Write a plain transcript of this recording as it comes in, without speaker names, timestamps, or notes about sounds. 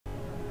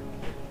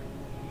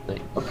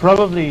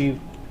Probably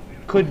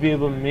could be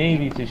able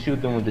maybe to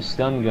shoot them with the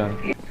stun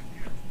gun.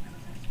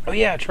 Oh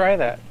yeah, try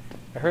that.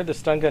 I heard the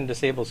stun gun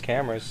disables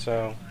cameras,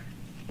 so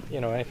you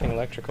know anything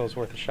electrical is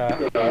worth a shot.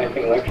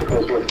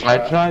 I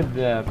tried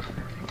the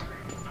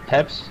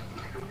PEPs.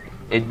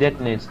 It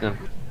detonates them.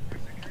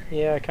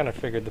 Yeah, I kind of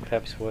figured the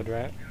peps would,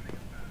 right?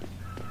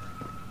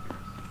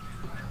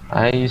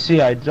 You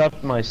see, I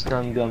dropped my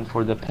stun gun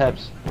for the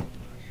PEPs.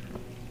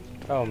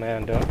 Oh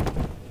man,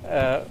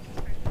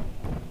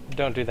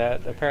 don't do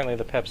that. Apparently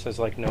the peps has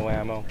like no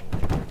ammo,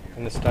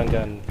 and the stun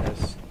gun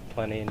has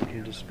plenty, and you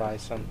can just buy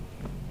some.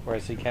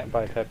 Whereas you can't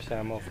buy peps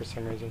ammo for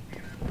some reason.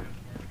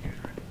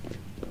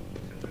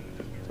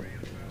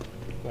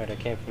 Right, I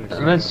came from.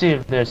 Let's see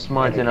if they're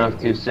smart enough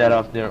to set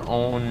off their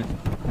own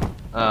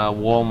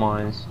wall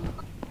mines.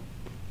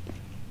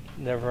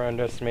 Never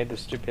underestimate the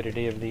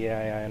stupidity of the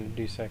AI in a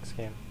Deus Ex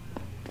game.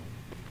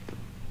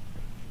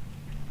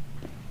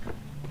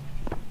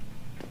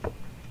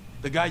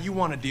 The guy you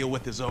want to deal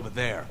with is over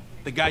there.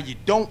 The guy you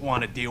don't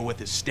want to deal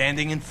with is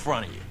standing in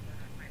front of you.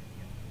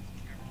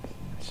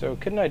 So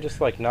couldn't I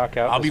just like knock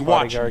out I'll this be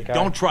watching bodyguard you. guy?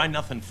 Don't try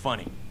nothing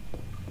funny.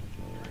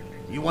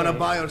 You want to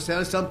buy or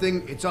sell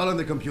something? It's all on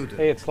the computer.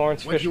 Hey, it's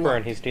Lawrence What do you Fishburne.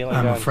 want? He's dealing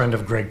I'm guns. a friend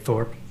of Greg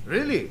Thorpe.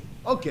 Really?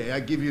 Okay, I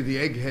give you the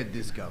egghead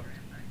discount.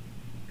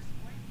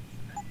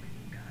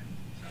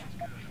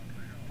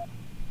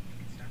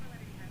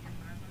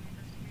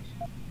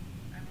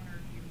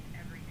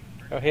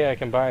 Oh, hey, I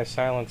can buy a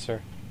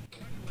silencer.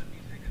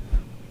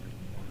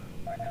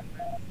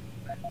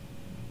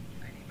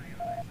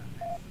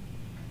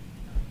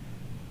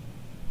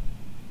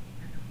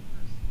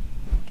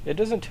 It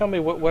doesn't tell me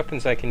what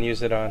weapons I can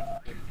use it on.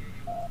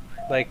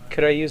 Like,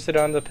 could I use it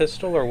on the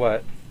pistol or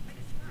what?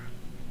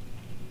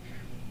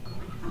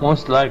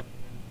 Most likely.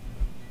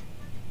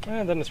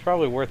 Then it's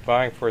probably worth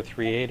buying for a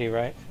 380,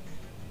 right?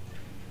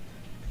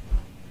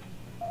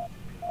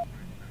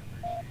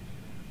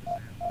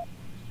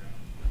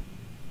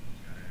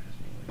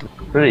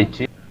 Pretty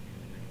cheap.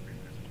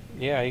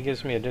 Yeah, he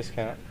gives me a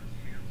discount.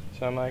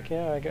 So I'm like,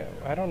 yeah,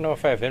 I don't know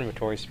if I have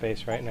inventory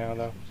space right now,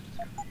 though.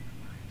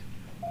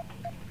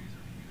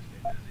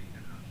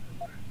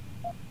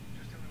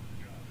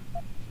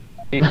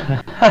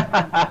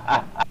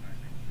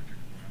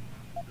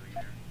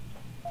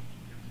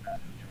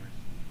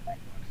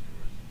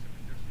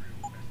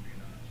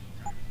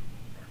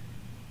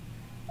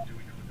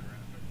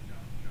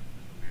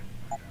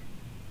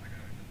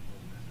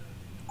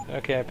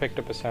 Okay, I picked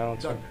up a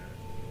silencer.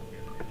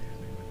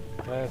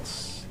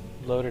 Let's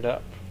load it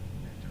up.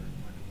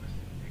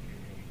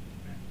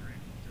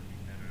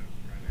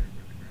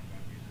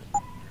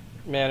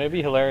 Man, it'd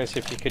be hilarious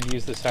if you could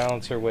use the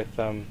silencer with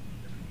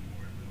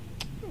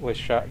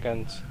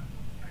shotguns.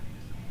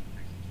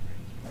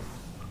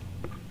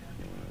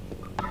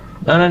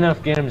 Not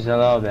enough games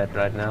allow that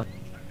right now.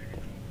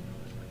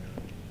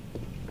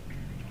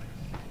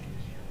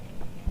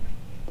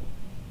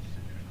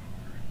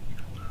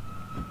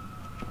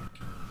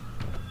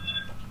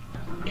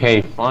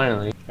 Okay,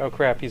 finally. Oh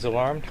crap, he's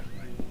alarmed?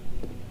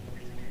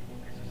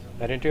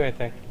 I didn't do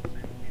anything.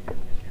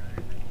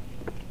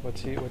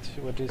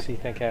 What does he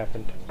think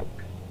happened?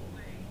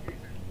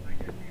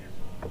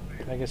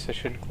 I guess I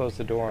should close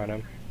the door on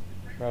him,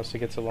 or else he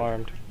gets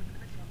alarmed.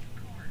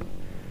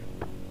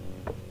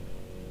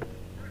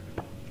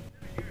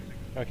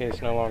 Okay,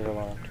 he's no longer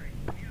alarmed.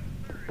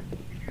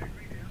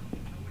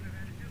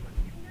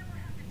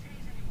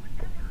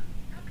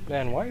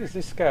 Man, why is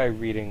this guy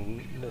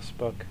reading this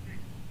book?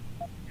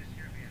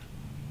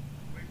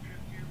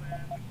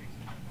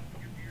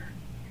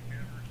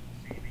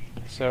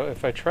 So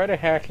if I try to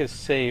hack his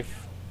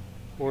safe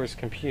or his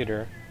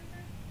computer,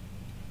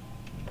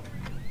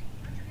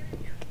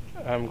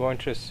 I'm going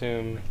to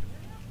assume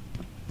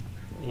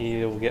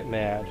he'll get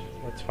mad.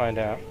 Let's find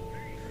out.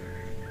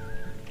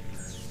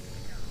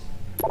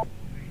 I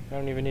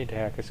don't even need to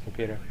hack his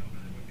computer.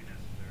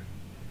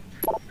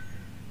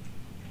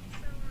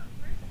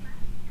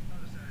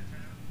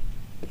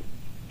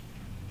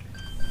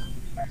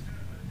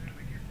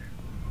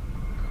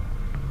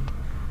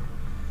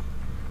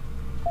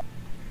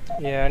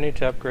 Yeah, I need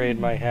to upgrade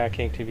my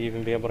hacking to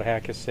even be able to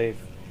hack his safe.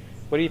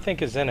 What do you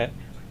think is in it?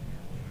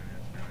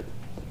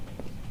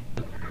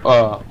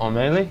 On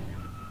melee?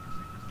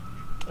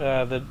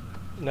 The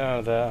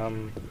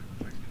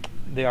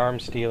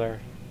arms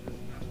dealer.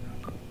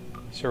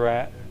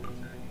 Surat.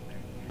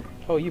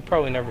 Oh, you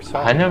probably never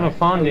saw I him, never right?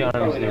 found the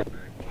arms there.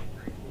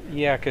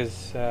 Yeah,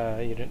 because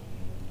you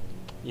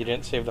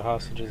didn't save the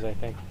hostages, I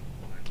think.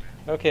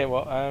 Okay,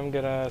 well, I'm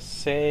gonna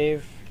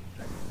save,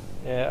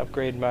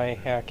 upgrade my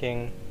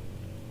hacking,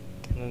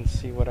 and then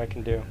see what I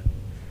can do.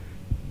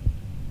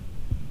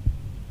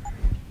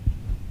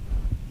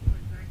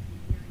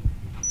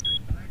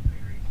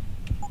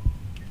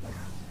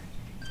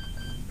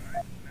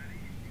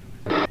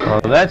 Oh,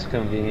 that's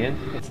convenient.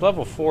 It's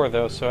level 4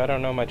 though, so I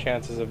don't know my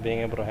chances of being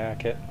able to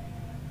hack it.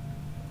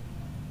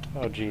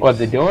 Oh jeez. What,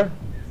 the door?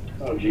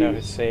 Oh jeez. No,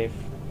 his safe.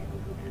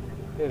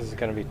 This is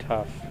gonna be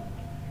tough.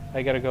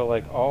 I gotta go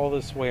like all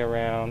this way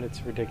around.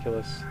 It's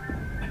ridiculous.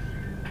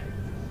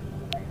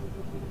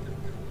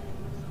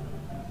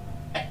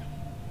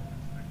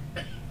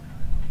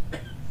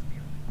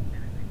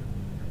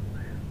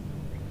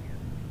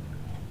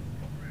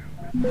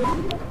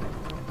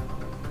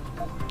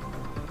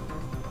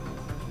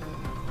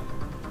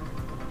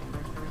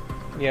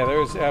 Yeah,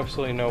 there's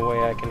absolutely no way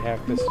I can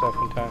hack this stuff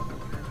in time.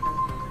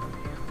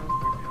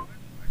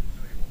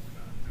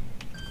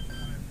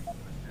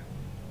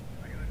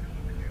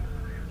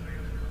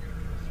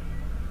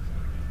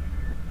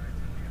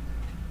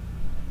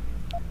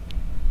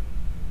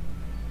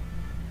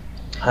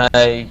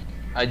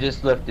 I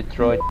just left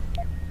Detroit.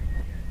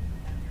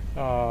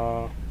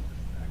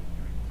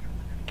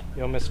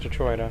 You'll miss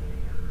Detroit, huh?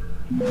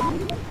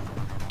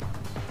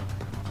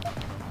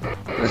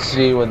 Let's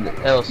see what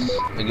else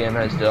the game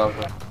has to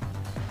offer.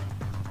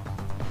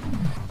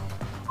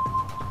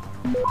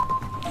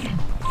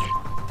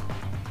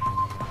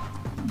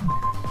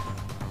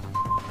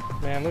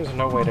 Man, there's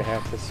no way to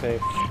hack this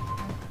safe.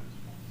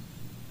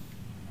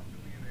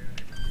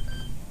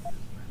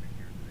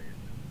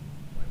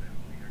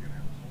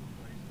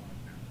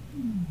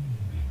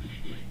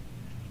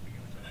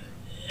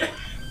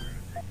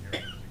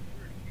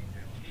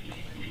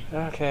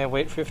 Okay,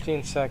 wait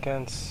 15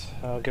 seconds.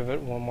 I'll give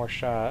it one more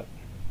shot.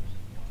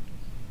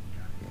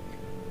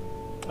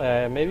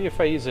 Maybe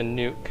if I use a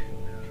nuke,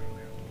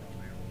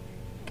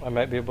 I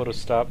might be able to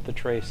stop the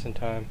trace in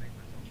time.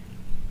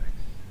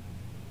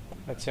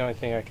 That's the only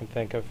thing I can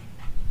think of.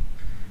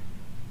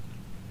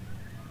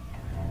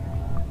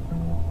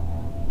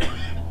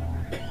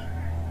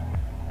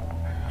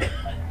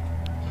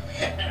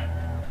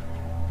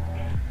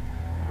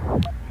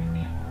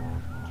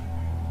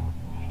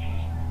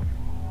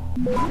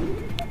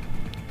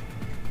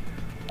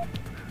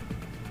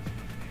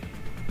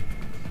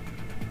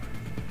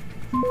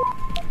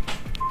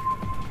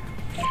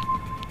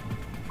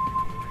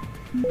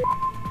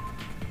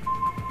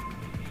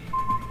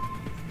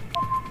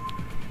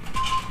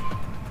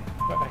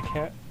 But I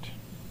can't.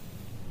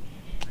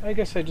 I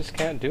guess I just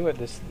can't do it.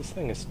 This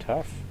thing is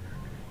tough.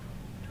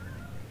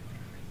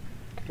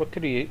 What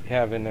could he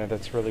have in there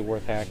that's really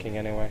worth hacking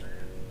anyway?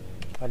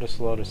 I'll just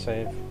load a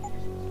save.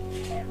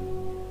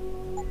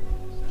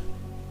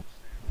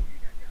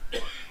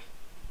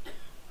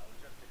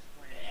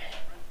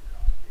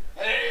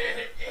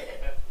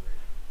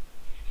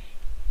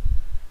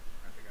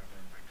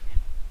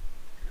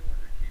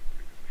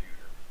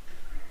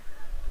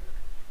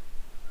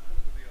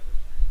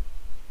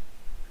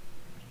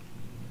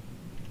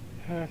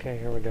 Okay,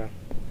 here we go.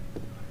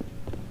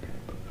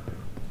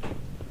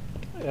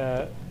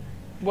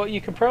 Well,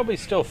 you could probably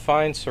still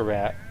find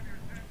Surratt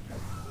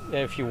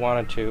if you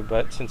wanted to,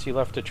 but since you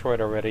left Detroit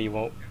already,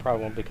 you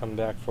probably won't be coming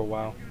back for a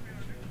while.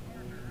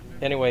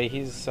 Anyway,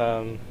 he's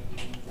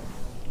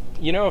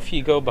you know, if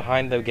you go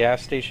behind the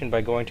gas station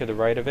by going to the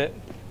right of it,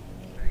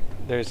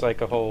 there's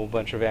like a whole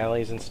bunch of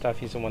alleys and stuff.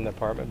 He's in one of the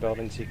apartment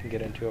buildings you can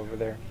get into over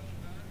there.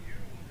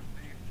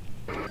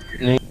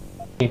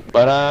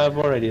 But I've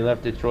already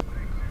left Detroit.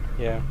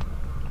 Yeah.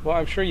 Well,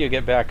 I'm sure you'll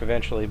get back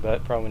eventually,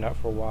 but probably not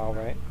for a while,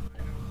 right?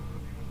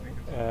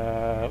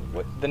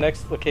 The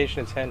next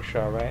location is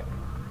Henshaw, right?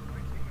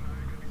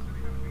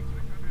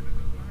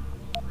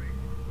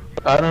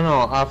 I don't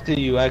know, after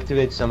you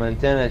activate some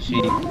antenna,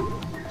 she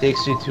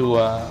takes you to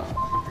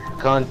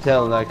can't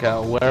tell, like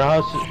a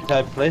warehouse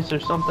type place or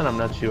something, I'm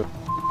not sure.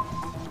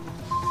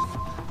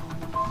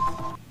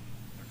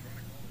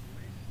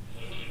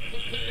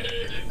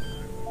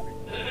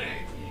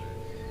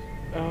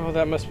 Oh,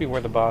 that must be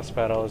where the boss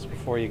battle is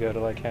before you go to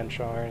like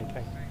Henshaw or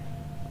anything.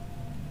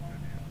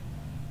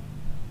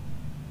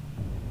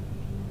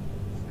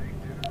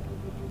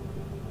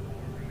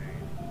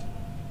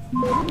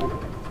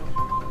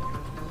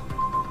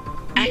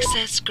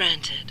 Access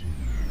granted.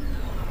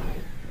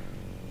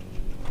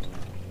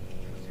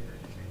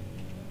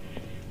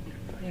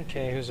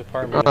 Okay, whose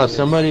apartment Oh, is this?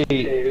 somebody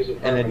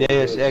in a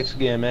Deus Ex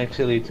game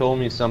actually told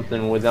me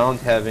something without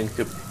having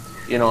to,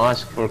 you know,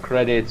 ask for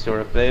credits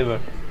or a favor.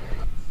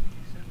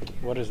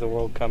 What is the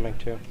world coming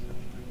to?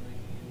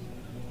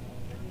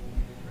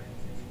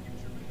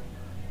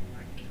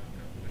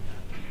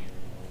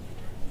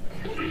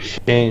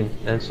 Shame,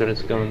 that's what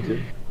it's going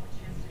to.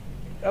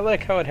 I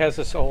like how it has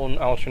its own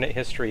alternate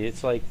history.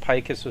 It's like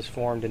Picus was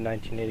formed in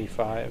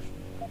 1985.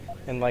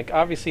 And like,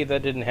 obviously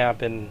that didn't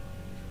happen,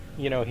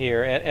 you know,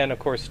 here. And of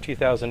course,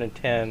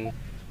 2010,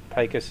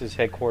 Picus is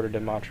headquartered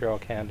in Montreal,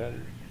 Canada,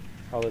 and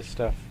all this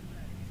stuff.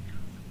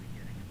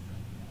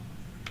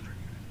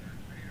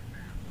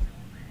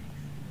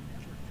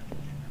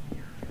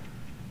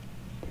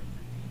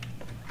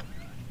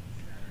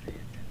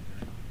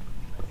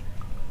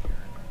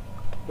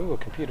 Ooh, a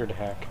computer to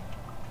hack.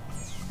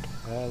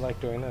 I like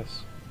doing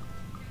this.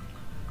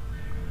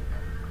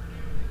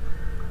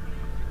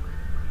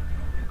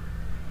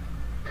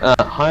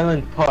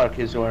 Highland Park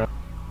is where.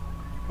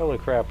 Holy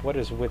crap, what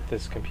is with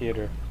this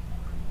computer?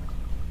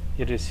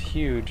 It is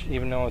huge,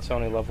 even though it's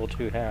only level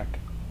 2 hack.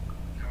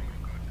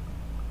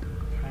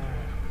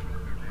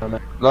 A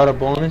lot of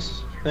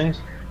bonus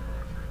things.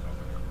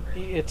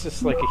 It's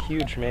just like a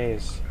huge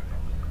maze.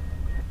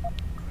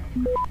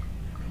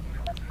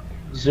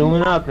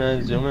 Zooming up,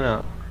 man, zooming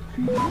up.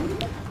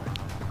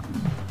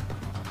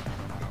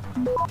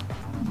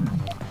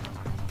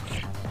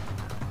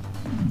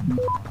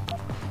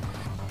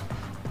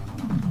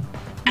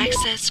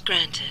 Access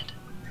granted.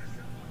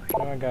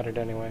 Oh, I got it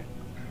anyway.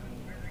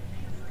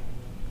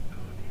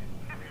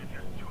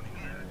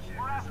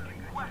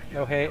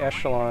 Oh, hey,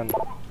 Echelon.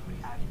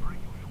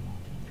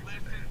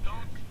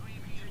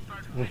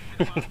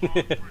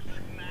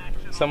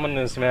 Someone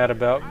is mad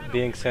about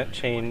being sent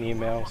chain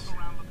emails.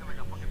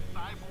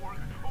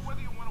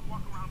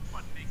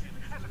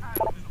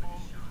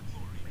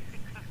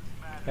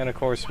 And of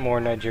course, more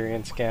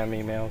Nigerian scam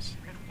emails.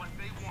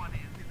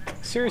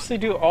 Seriously,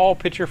 do all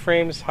picture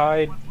frames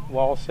hide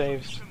wall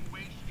saves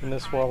in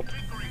this world?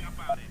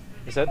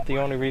 Is that the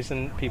only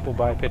reason people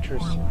buy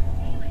pictures?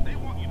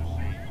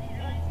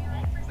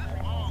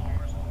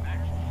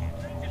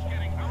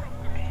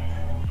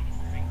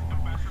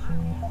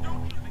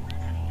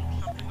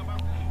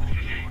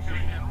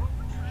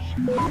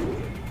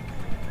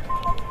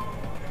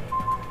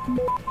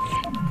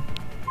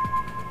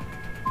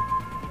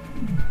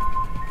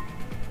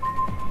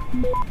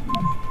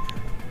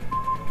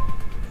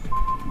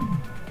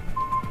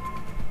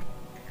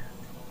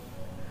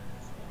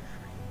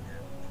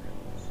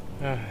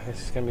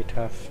 This is gonna be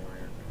tough.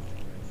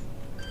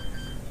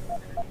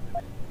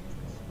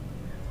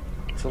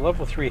 It's a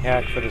level 3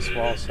 hack for this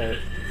wall save.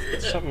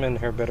 Something in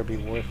here better be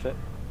worth it.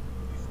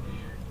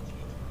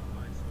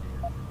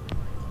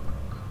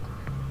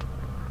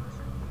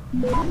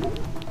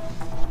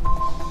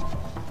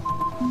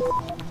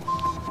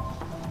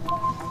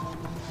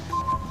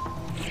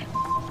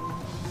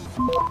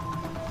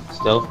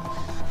 Still?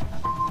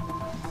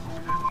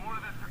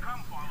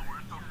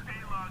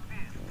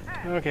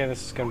 Okay,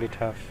 this is gonna be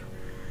tough.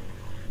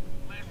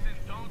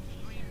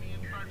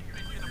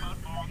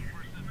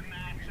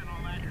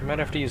 I might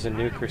have to use a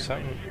nuke or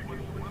something.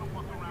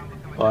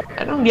 What?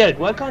 I don't get it.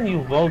 Why can't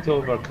you vault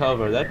over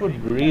cover? That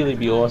would really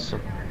be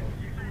awesome.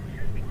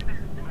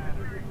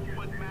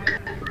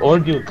 Or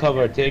do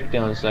cover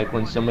takedowns, like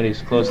when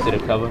somebody's close to the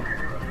cover.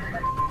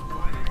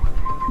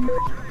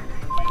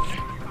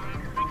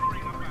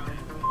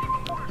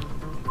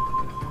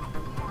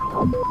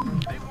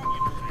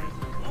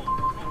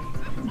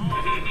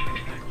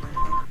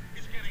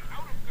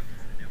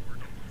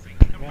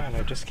 Man,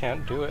 I just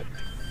can't do it.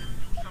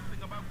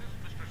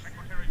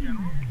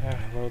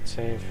 Load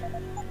save.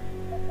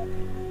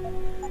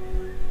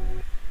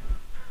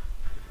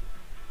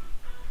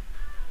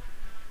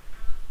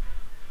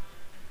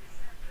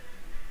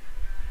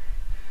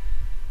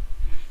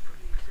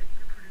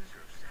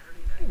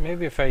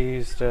 Maybe if I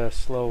used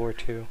slow or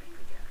two.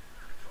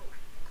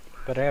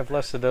 But I have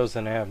less of those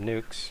than I have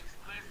nukes.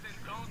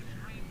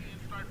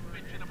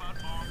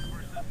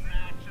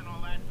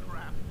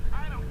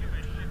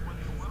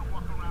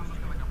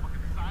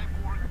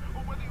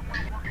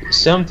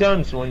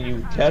 Sometimes when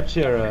you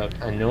capture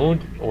a node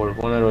or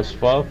one of those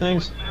file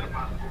things,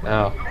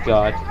 oh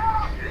god.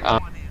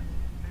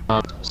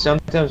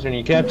 Sometimes when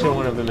you capture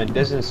one of them, it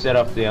doesn't set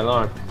off the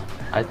alarm.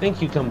 I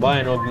think you can buy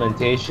an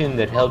augmentation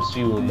that helps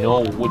you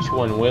know which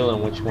one will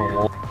and which one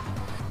won't.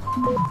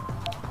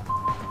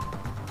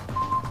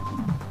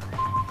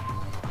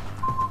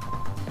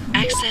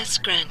 Access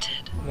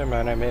granted. Never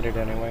mind, I made it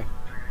anyway.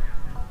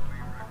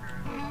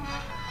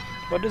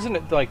 What doesn't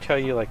it like tell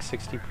you like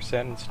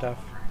 60% and stuff?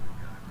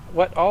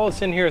 What? All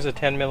that's in here is a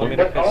 10mm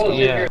pistol?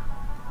 Yeah.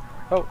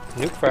 Oh,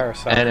 nuke fire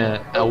software.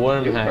 And a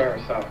worm hack.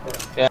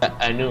 Yeah,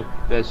 a nuke.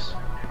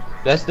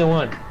 That's the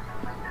one.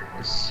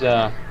 It's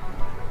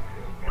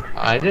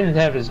I didn't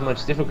have as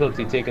much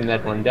difficulty taking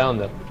that one down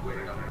though.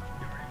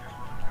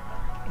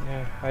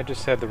 Yeah, I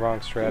just had the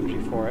wrong strategy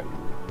for it.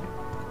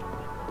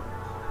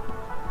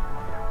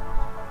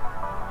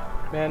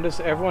 Man,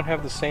 does everyone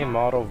have the same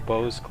model of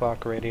Bose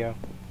clock radio?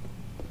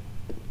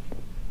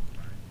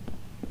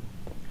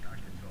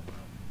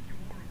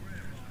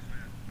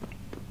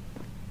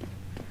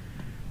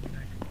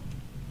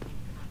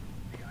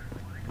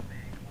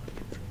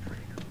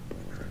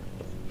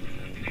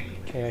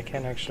 Okay, I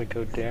can't actually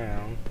go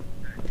down.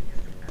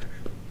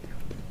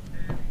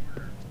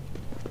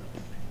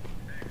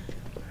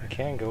 I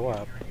can go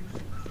up.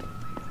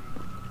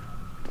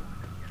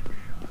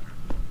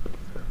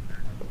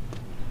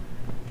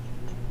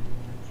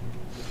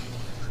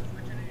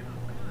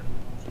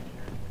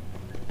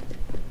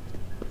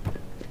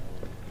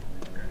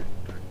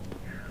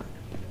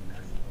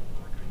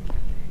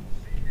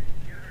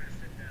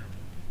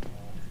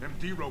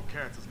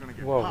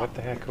 Whoa, what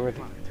the heck are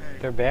they?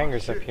 They're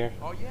bangers up here.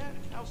 Oh yeah?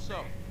 How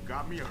so?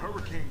 Got me a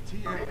hurricane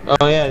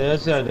Oh yeah,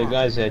 those are the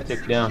guys that I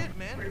took down. I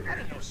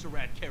didn't know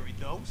Surratt carried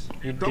those.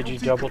 Did you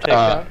double take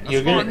that?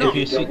 You're gonna if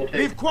you see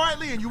Leave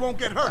quietly and you won't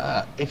get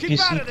hurt. if you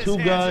see two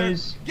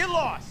guys, Get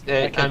lost.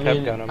 I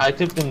mean, I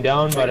took them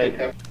down,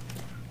 but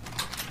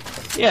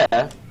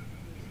yeah,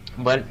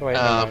 but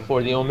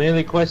for the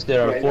O'Malley quest,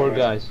 there are 4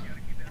 guys.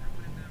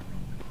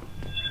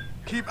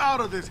 Keep out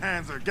of this,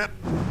 Hanser. Get.